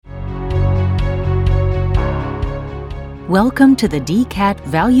Welcome to the DCAT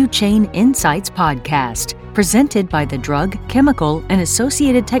Value Chain Insights Podcast, presented by the Drug, Chemical, and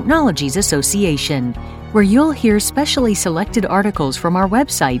Associated Technologies Association, where you'll hear specially selected articles from our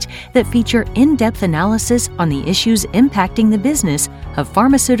website that feature in-depth analysis on the issues impacting the business of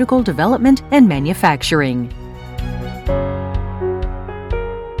pharmaceutical development and manufacturing.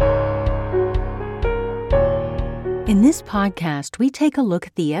 In this podcast, we take a look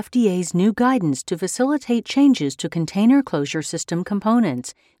at the FDA's new guidance to facilitate changes to container closure system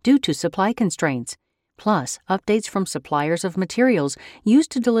components due to supply constraints, plus updates from suppliers of materials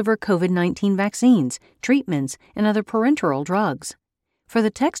used to deliver COVID-19 vaccines, treatments, and other parenteral drugs. For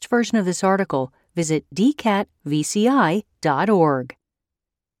the text version of this article, visit dcatvci.org.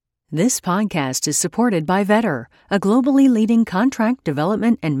 This podcast is supported by Vetter, a globally leading contract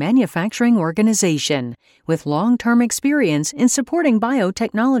development and manufacturing organization with long-term experience in supporting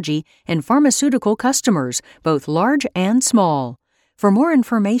biotechnology and pharmaceutical customers, both large and small. For more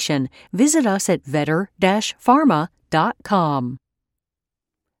information, visit us at vetter-pharma.com.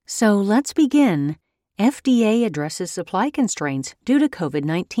 So let's begin. FDA addresses supply constraints due to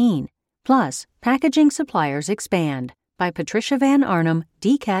COVID-19, plus packaging suppliers expand. By Patricia Van Arnhem,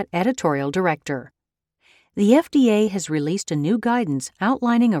 DCAT Editorial Director. The FDA has released a new guidance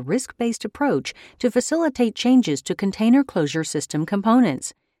outlining a risk-based approach to facilitate changes to container closure system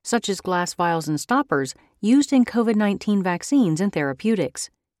components, such as glass vials and stoppers used in COVID-19 vaccines and therapeutics.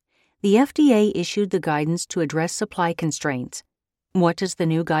 The FDA issued the guidance to address supply constraints. What does the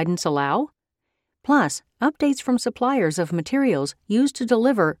new guidance allow? Plus, updates from suppliers of materials used to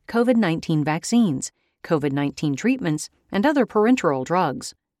deliver COVID-19 vaccines, COVID-19 treatments, and other parenteral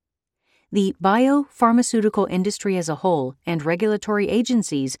drugs. The biopharmaceutical industry as a whole and regulatory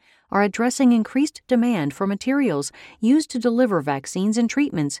agencies are addressing increased demand for materials used to deliver vaccines and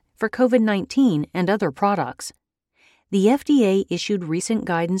treatments for COVID-19 and other products. The FDA issued recent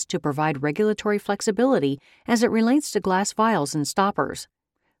guidance to provide regulatory flexibility as it relates to glass vials and stoppers.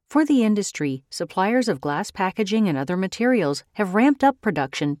 For the industry, suppliers of glass packaging and other materials have ramped up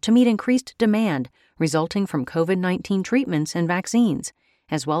production to meet increased demand resulting from COVID-19 treatments and vaccines,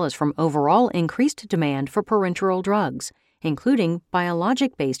 as well as from overall increased demand for parenteral drugs, including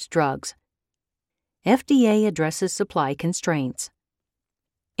biologic-based drugs. FDA addresses supply constraints.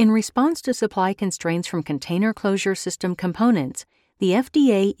 In response to supply constraints from container closure system components, the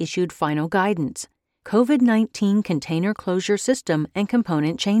FDA issued final guidance, COVID-19 Container Closure System and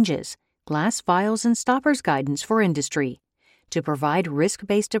Component Changes, Glass Vials and Stoppers Guidance for Industry, to provide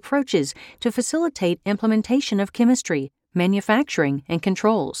risk-based approaches to facilitate implementation of chemistry, manufacturing, and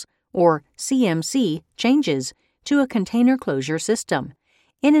controls, or CMC, changes to a container closure system,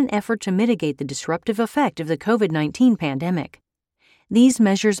 in an effort to mitigate the disruptive effect of the COVID-19 pandemic. These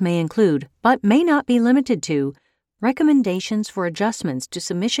measures may include, but may not be limited to, recommendations for adjustments to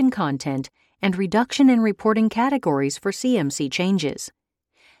submission content and reduction in reporting categories for CMC changes.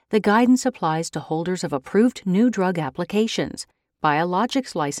 The guidance applies to holders of approved new drug applications,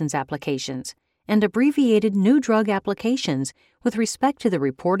 biologics license applications, and abbreviated new drug applications with respect to the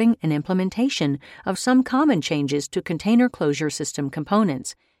reporting and implementation of some common changes to container closure system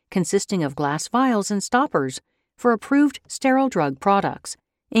components, consisting of glass vials and stoppers, for approved sterile drug products,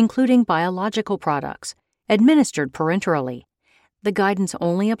 including biological products, administered parenterally. The guidance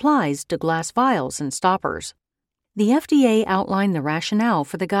only applies to glass vials and stoppers. The FDA outlined the rationale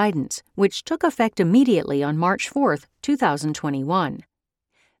for the guidance, which took effect immediately on March 4, 2021.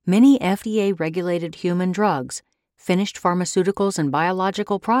 Many FDA-regulated human drugs, finished pharmaceuticals and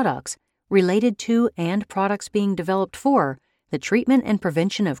biological products, related to and products being developed for the treatment and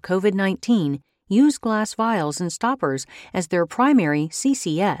prevention of COVID-19 use glass vials and stoppers as their primary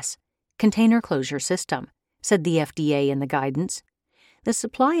CCS, container closure system, said the FDA in the guidance. The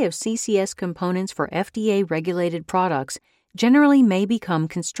supply of CCS components for FDA-regulated products generally may become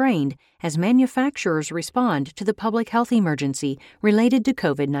constrained as manufacturers respond to the public health emergency related to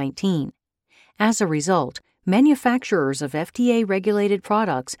COVID-19. As a result, manufacturers of FDA-regulated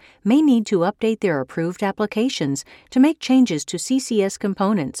products may need to update their approved applications to make changes to CCS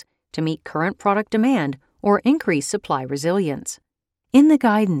components to meet current product demand or increase supply resilience. In the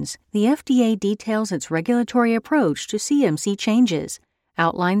guidance, the FDA details its regulatory approach to CMC changes,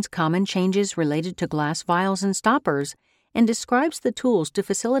 outlines common changes related to glass vials and stoppers, and describes the tools to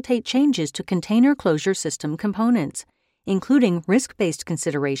facilitate changes to container closure system components, including risk-based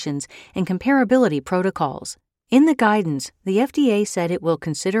considerations and comparability protocols. In the guidance, the FDA said it will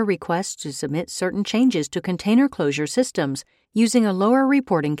consider requests to submit certain changes to container closure systems using a lower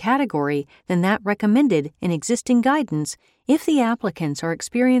reporting category than that recommended in existing guidance if the applicants are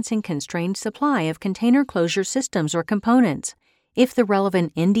experiencing constrained supply of container closure systems or components, if the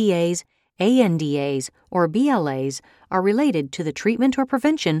relevant NDAs, ANDAs, or BLAs are related to the treatment or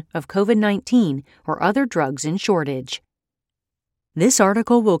prevention of COVID-19 or other drugs in shortage. This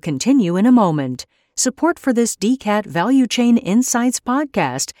article will continue in a moment. Support for this DCAT Value Chain Insights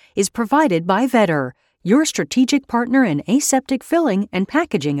podcast is provided by Vetter, your strategic partner in aseptic filling and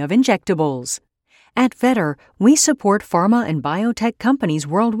packaging of injectables. At Vetter, we support pharma and biotech companies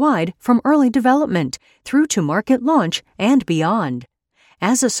worldwide from early development through to market launch and beyond.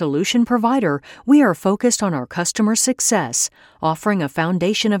 As a solution provider, we are focused on our customer success, offering a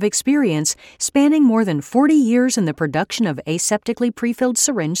foundation of experience spanning more than 40 years in the production of aseptically prefilled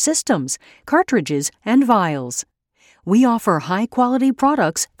syringe systems, cartridges, and vials. We offer high-quality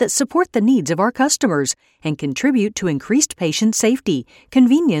products that support the needs of our customers and contribute to increased patient safety,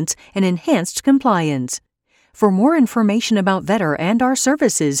 convenience, and enhanced compliance. For more information about Vetter and our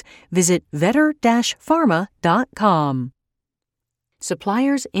services, visit vetter-pharma.com.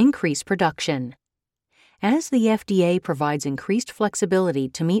 Suppliers increase production. As the FDA provides increased flexibility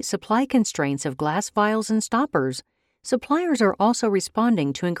to meet supply constraints of glass vials and stoppers, suppliers are also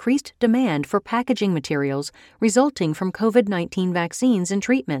responding to increased demand for packaging materials resulting from COVID-19 vaccines and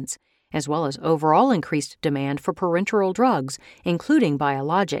treatments, as well as overall increased demand for parenteral drugs, including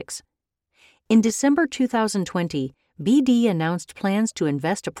biologics. In December 2020, BD announced plans to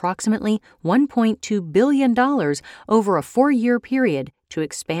invest approximately $1.2 billion over a 4-year period to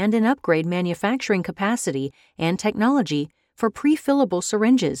expand and upgrade manufacturing capacity and technology for prefillable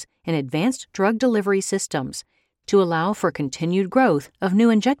syringes and advanced drug delivery systems to allow for continued growth of new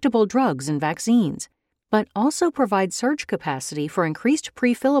injectable drugs and vaccines, but also provide surge capacity for increased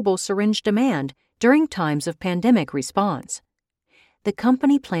prefillable syringe demand during times of pandemic response. The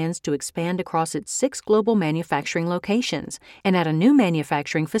company plans to expand across its 6 global manufacturing locations and at a new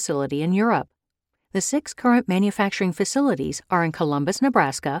manufacturing facility in Europe. The 6 current manufacturing facilities are in Columbus,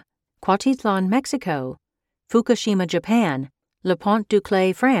 Nebraska, Cuautitlán, Mexico, Fukushima, Japan, Le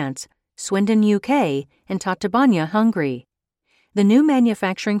Pont-du-Clay, France, Swindon, UK, and Tatabánya, Hungary. The new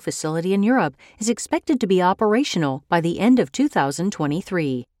manufacturing facility in Europe is expected to be operational by the end of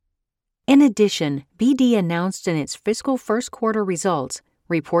 2023. In addition, BD announced in its fiscal first quarter results,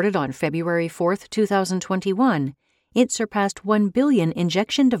 reported on February 4, 2021, it surpassed 1 billion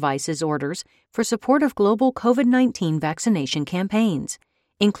injection devices orders for support of global COVID-19 vaccination campaigns,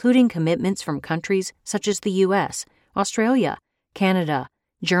 including commitments from countries such as the U.S., Australia, Canada,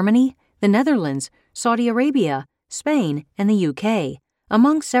 Germany, the Netherlands, Saudi Arabia, Spain, and the UK,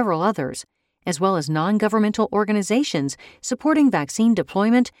 among several others, as well as non-governmental organizations supporting vaccine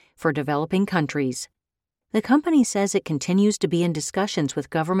deployment for developing countries. The company says it continues to be in discussions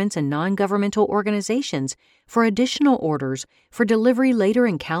with governments and non-governmental organizations for additional orders for delivery later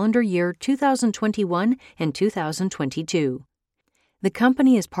in calendar year 2021 and 2022. The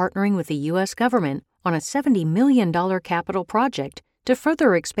company is partnering with the U.S. government on a $70 million capital project to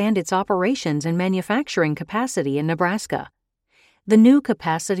further expand its operations and manufacturing capacity in Nebraska. The new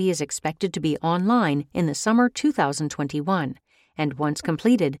capacity is expected to be online in the summer 2021, and once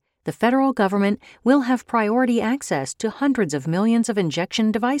completed, the federal government will have priority access to hundreds of millions of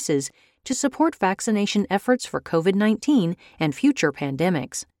injection devices to support vaccination efforts for COVID-19 and future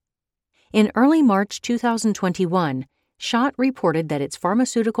pandemics. In early March 2021, Schott reported that its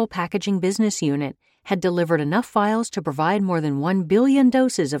pharmaceutical packaging business unit had delivered enough vials to provide more than 1 billion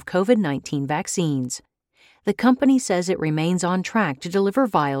doses of COVID-19 vaccines. The company says it remains on track to deliver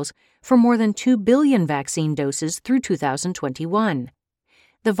vials for more than 2 billion vaccine doses through 2021.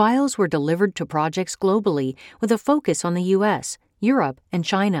 The vials were delivered to projects globally with a focus on the U.S., Europe, and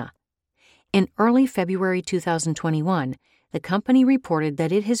China. In early February 2021, the company reported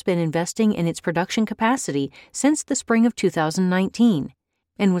that it has been investing in its production capacity since the spring of 2019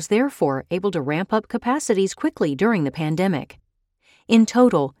 and was therefore able to ramp up capacities quickly during the pandemic. In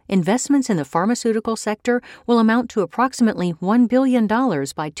total, investments in the pharmaceutical sector will amount to approximately $1 billion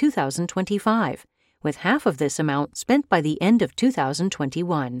by 2025, with half of this amount spent by the end of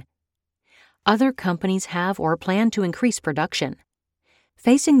 2021. Other companies have or plan to increase production.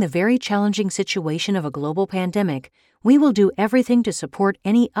 Facing the very challenging situation of a global pandemic, we will do everything to support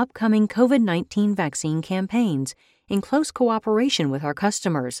any upcoming COVID-19 vaccine campaigns in close cooperation with our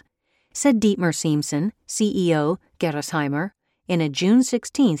customers, said Dietmar Siemssen, CEO, Gerresheimer, in a June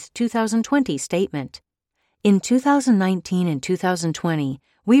 16, 2020 statement. In 2019 and 2020,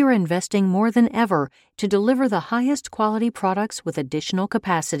 we are investing more than ever to deliver the highest quality products with additional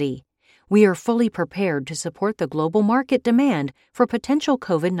capacity. we are fully prepared to support the global market demand for potential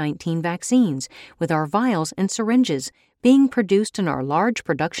COVID-19 vaccines with our vials and syringes being produced in our large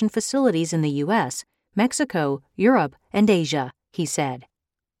production facilities in the U.S., Mexico, Europe, and Asia, he said.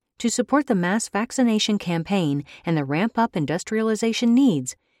 To support the mass vaccination campaign and the ramp-up industrialization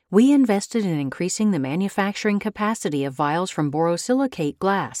needs, we invested in increasing the manufacturing capacity of vials from borosilicate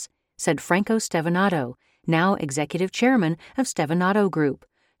glass, said Franco Stevanato, now executive chairman of Stevanato Group,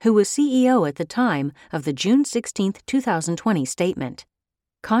 who was CEO at the time of the June 16, 2020 statement.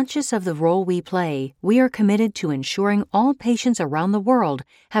 Conscious of the role we play, we are committed to ensuring all patients around the world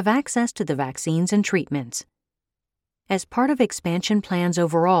have access to the vaccines and treatments. As part of expansion plans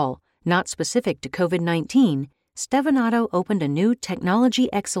overall, not specific to COVID-19, Stevanato opened a new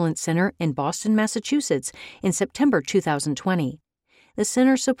Technology Excellence Center in Boston, Massachusetts in September 2020. The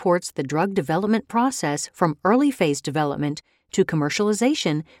center supports the drug development process from early phase development to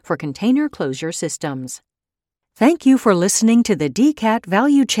commercialization for container closure systems. Thank you for listening to the DCAT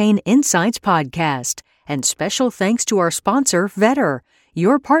Value Chain Insights podcast, and special thanks to our sponsor, Vetter,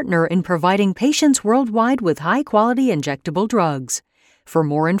 your partner in providing patients worldwide with high-quality injectable drugs. For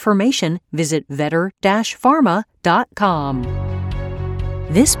more information, visit vetter-pharma.com.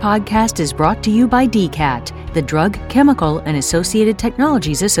 This podcast is brought to you by DCAT, the Drug, Chemical, and Associated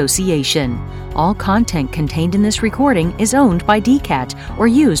Technologies Association. All content contained in this recording is owned by DCAT or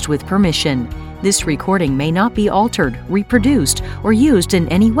used with permission. This recording may not be altered, reproduced, or used in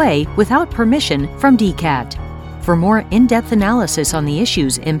any way without permission from DCAT. For more in-depth analysis on the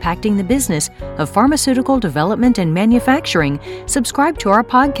issues impacting the business of pharmaceutical development and manufacturing, subscribe to our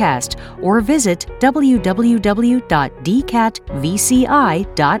podcast or visit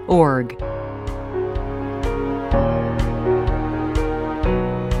www.dcatvci.org.